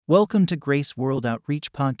Welcome to Grace World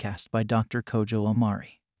Outreach Podcast by Dr. Kojo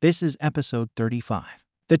Amari. This is episode 35.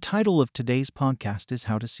 The title of today's podcast is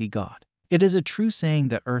How to See God. It is a true saying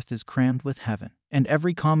that earth is crammed with heaven, and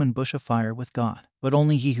every common bush afire with God, but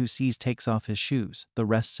only he who sees takes off his shoes, the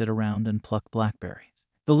rest sit around and pluck blackberries.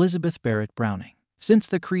 Elizabeth Barrett Browning. Since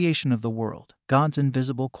the creation of the world, God's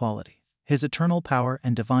invisible qualities, His eternal power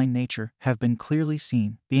and divine nature have been clearly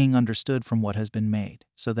seen, being understood from what has been made,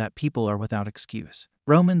 so that people are without excuse.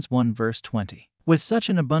 Romans 1 verse 20. With such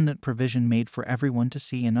an abundant provision made for everyone to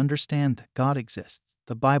see and understand that God exists,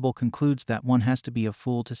 the Bible concludes that one has to be a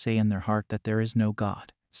fool to say in their heart that there is no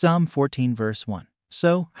God. Psalm 14 verse 1.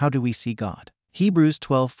 So, how do we see God? Hebrews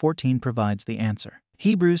 12:14 provides the answer.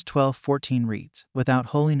 Hebrews 12:14 reads, "Without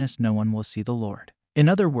holiness no one will see the Lord." In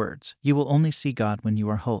other words, you will only see God when you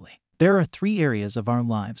are holy. There are three areas of our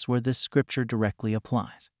lives where this scripture directly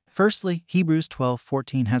applies. Firstly, Hebrews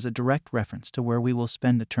 12:14 has a direct reference to where we will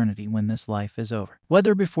spend eternity when this life is over.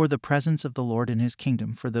 Whether before the presence of the Lord in His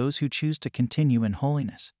kingdom for those who choose to continue in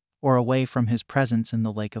holiness, or away from His presence in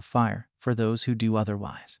the lake of fire for those who do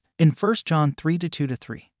otherwise. In 1 John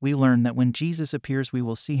 3:2-3, we learn that when Jesus appears we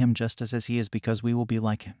will see Him just as He is because we will be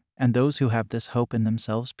like Him, and those who have this hope in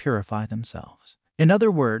themselves purify themselves. In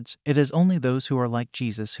other words, it is only those who are like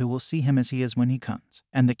Jesus who will see Him as He is when He comes,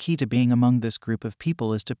 and the key to being among this group of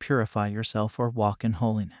people is to purify yourself or walk in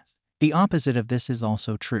holiness. The opposite of this is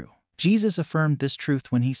also true. Jesus affirmed this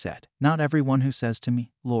truth when He said, "Not everyone who says to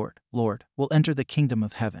me, 'Lord, Lord,' will enter the kingdom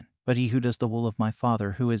of heaven, but he who does the will of my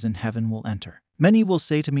Father who is in heaven will enter. Many will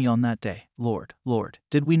say to me on that day, 'Lord, Lord,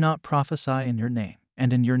 did we not prophesy in your name,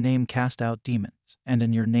 and in your name cast out demons, and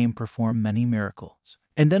in your name perform many miracles?'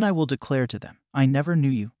 And then I will declare to them, 'I never knew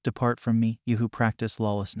you, depart from me, you who practice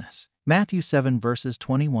lawlessness.'" Matthew 7 verses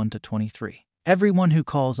 21-23. Everyone who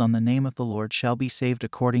calls on the name of the Lord shall be saved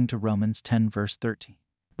according to Romans 10 verse 13.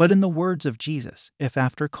 But in the words of Jesus, if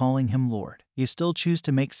after calling Him Lord, you still choose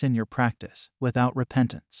to make sin your practice, without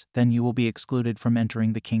repentance, then you will be excluded from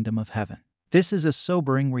entering the kingdom of heaven. This is a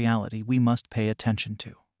sobering reality we must pay attention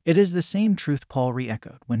to. It is the same truth Paul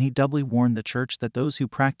re-echoed when he doubly warned the church that those who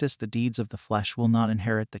practice the deeds of the flesh will not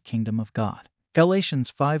inherit the kingdom of God. Galatians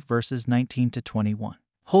 5 verses 19-21.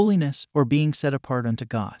 Holiness, or being set apart unto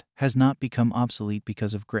God, has not become obsolete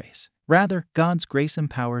because of grace. Rather, God's grace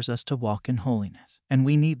empowers us to walk in holiness, and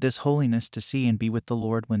we need this holiness to see and be with the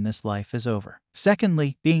Lord when this life is over.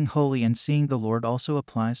 Secondly, being holy and seeing the Lord also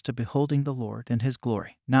applies to beholding the Lord and His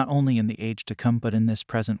glory, not only in the age to come but in this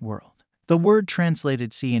present world. The word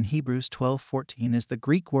translated see in Hebrews 12:14 is the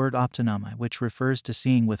Greek word optonami, which refers to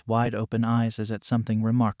seeing with wide open eyes as at something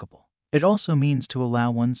remarkable. It also means to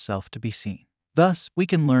allow oneself to be seen. Thus, we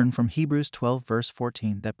can learn from Hebrews 12 verse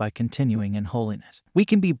 14 that by continuing in holiness, we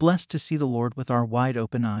can be blessed to see the Lord with our wide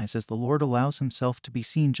open eyes as the Lord allows Himself to be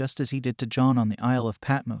seen just as He did to John on the Isle of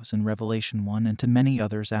Patmos in Revelation 1 and to many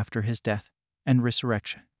others after His death and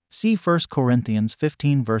resurrection. See 1 Corinthians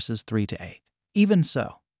 15 verses 3-8. Even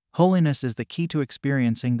so, holiness is the key to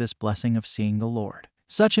experiencing this blessing of seeing the Lord.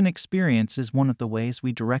 Such an experience is one of the ways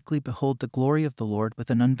we directly behold the glory of the Lord with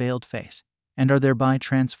an unveiled face, and are thereby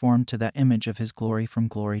transformed to that image of His glory from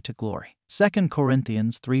glory to glory. 2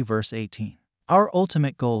 Corinthians 3 verse 18. Our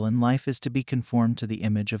ultimate goal in life is to be conformed to the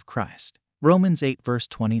image of Christ. Romans 8 verse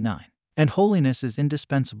 29. And holiness is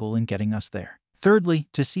indispensable in getting us there. Thirdly,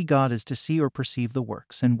 to see God is to see or perceive the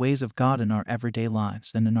works and ways of God in our everyday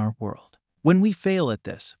lives and in our world. When we fail at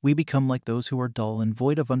this, we become like those who are dull and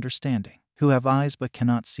void of understanding, who have eyes but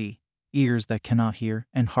cannot see, ears that cannot hear,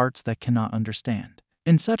 and hearts that cannot understand.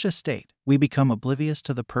 In such a state, we become oblivious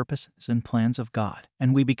to the purposes and plans of God,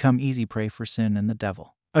 and we become easy prey for sin and the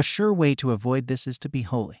devil. A sure way to avoid this is to be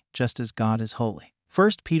holy, just as God is holy.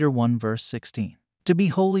 1 Peter 1 verse 16. To be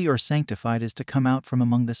holy or sanctified is to come out from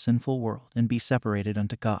among the sinful world and be separated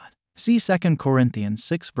unto God. See 2 Corinthians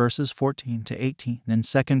 6 verses 14-18 and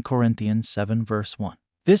 2 Corinthians 7 verse 1.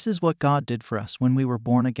 This is what God did for us when we were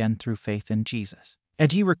born again through faith in Jesus,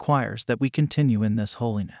 and He requires that we continue in this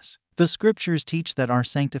holiness. The scriptures teach that our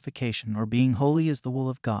sanctification or being holy is the will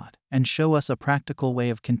of God, and show us a practical way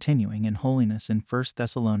of continuing in holiness in 1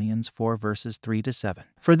 Thessalonians 4 verses 3-7.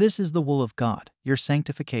 For this is the will of God, your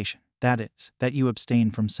sanctification, that is, that you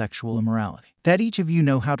abstain from sexual immorality, that each of you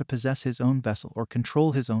know how to possess his own vessel or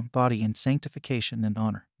control his own body in sanctification and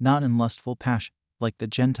honor, not in lustful passion, like the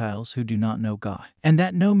Gentiles who do not know God, and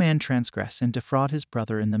that no man transgress and defraud his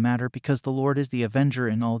brother in the matter, because the Lord is the avenger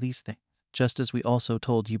in all these things, just as we also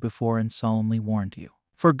told you before and solemnly warned you.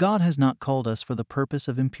 For God has not called us for the purpose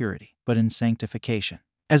of impurity, but in sanctification.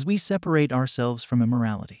 As we separate ourselves from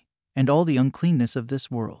immorality, and all the uncleanness of this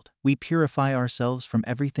world. We purify ourselves from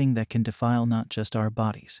everything that can defile not just our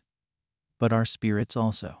bodies, but our spirits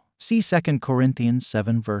also. See 2 Corinthians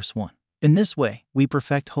 7 verse 1. In this way, we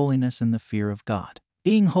perfect holiness in the fear of God.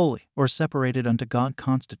 Being holy or separated unto God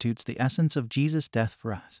constitutes the essence of Jesus' death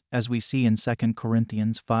for us, as we see in 2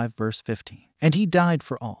 Corinthians 5 verse 15. And he died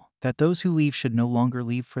for all, that those who live should no longer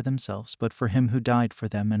live for themselves but for him who died for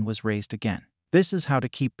them and was raised again. This is how to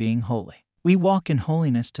keep being holy. We walk in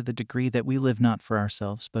holiness to the degree that we live not for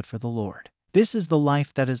ourselves but for the Lord. This is the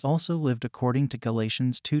life that is also lived according to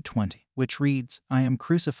Galatians 2:20, which reads, I am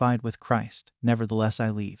crucified with Christ, nevertheless I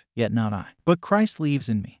live, yet not I. But Christ lives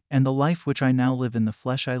in me, and the life which I now live in the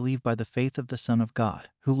flesh I live by the faith of the Son of God,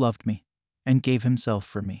 who loved me, and gave himself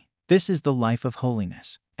for me. This is the life of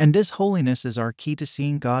holiness. And this holiness is our key to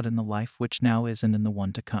seeing God in the life which now is and in the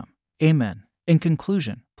one to come. Amen. In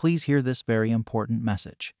conclusion, please hear this very important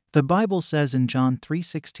message. The Bible says in John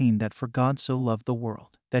 3:16 that for God so loved the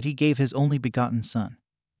world, that he gave his only begotten Son,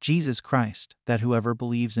 Jesus Christ, that whoever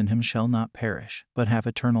believes in him shall not perish, but have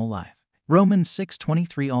eternal life. Romans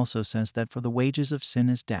 6:23 also says that for the wages of sin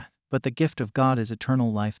is death, but the gift of God is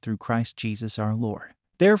eternal life through Christ Jesus our Lord.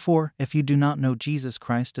 Therefore, if you do not know Jesus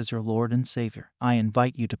Christ as your Lord and Savior, I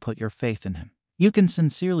invite you to put your faith in him. You can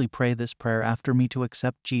sincerely pray this prayer after me to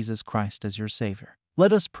accept Jesus Christ as your Savior.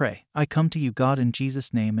 Let us pray. I come to you, God, in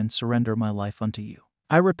Jesus' name and surrender my life unto you.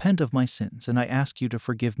 I repent of my sins and I ask you to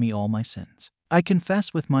forgive me all my sins. I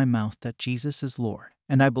confess with my mouth that Jesus is Lord,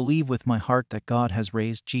 and I believe with my heart that God has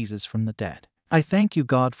raised Jesus from the dead. I thank you,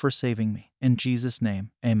 God, for saving me. In Jesus'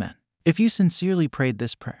 name, amen. If you sincerely prayed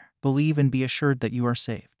this prayer, believe and be assured that you are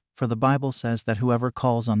saved, for the Bible says that whoever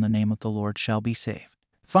calls on the name of the Lord shall be saved.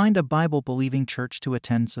 Find a Bible-believing church to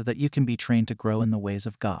attend so that you can be trained to grow in the ways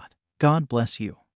of God. God bless you.